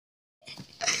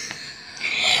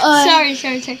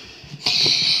Sorry.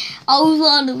 I was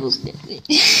one of us.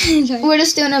 We're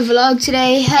just doing a vlog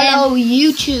today. Hello,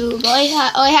 YouTube.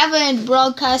 I haven't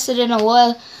broadcasted in a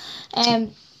while.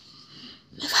 Move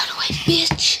out of the way,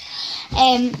 bitch.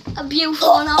 A beautiful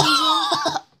one.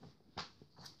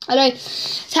 Alright,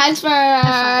 thanks for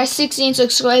our 16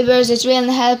 subscribers. It's really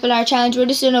helping our challenge. We're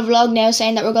just doing a vlog now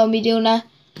saying that we're going to be doing a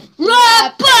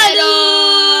rap battle.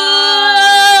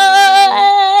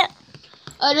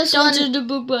 I just wanted the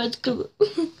book bad.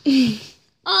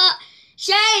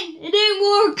 Shane, it didn't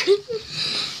work.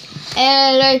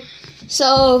 Right,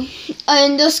 so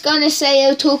I'm just going to say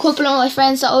out to a couple of my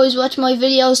friends that always watch my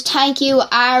videos. Thank you,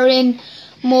 Aaron,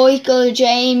 Michael,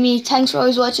 Jamie. Thanks for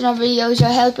always watching our videos. You're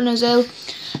helping us out.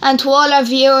 And to all our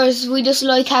viewers, we just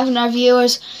like having our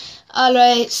viewers.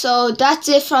 Alright, so that's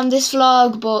it from this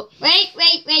vlog, but... Wait.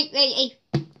 Why didn't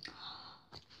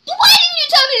you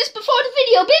tell me this before the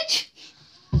video, bitch?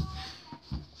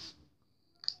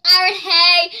 Aaron,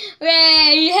 hey,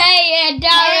 Ray, hey,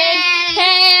 Darren,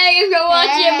 hey, if you're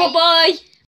watching, bye-bye.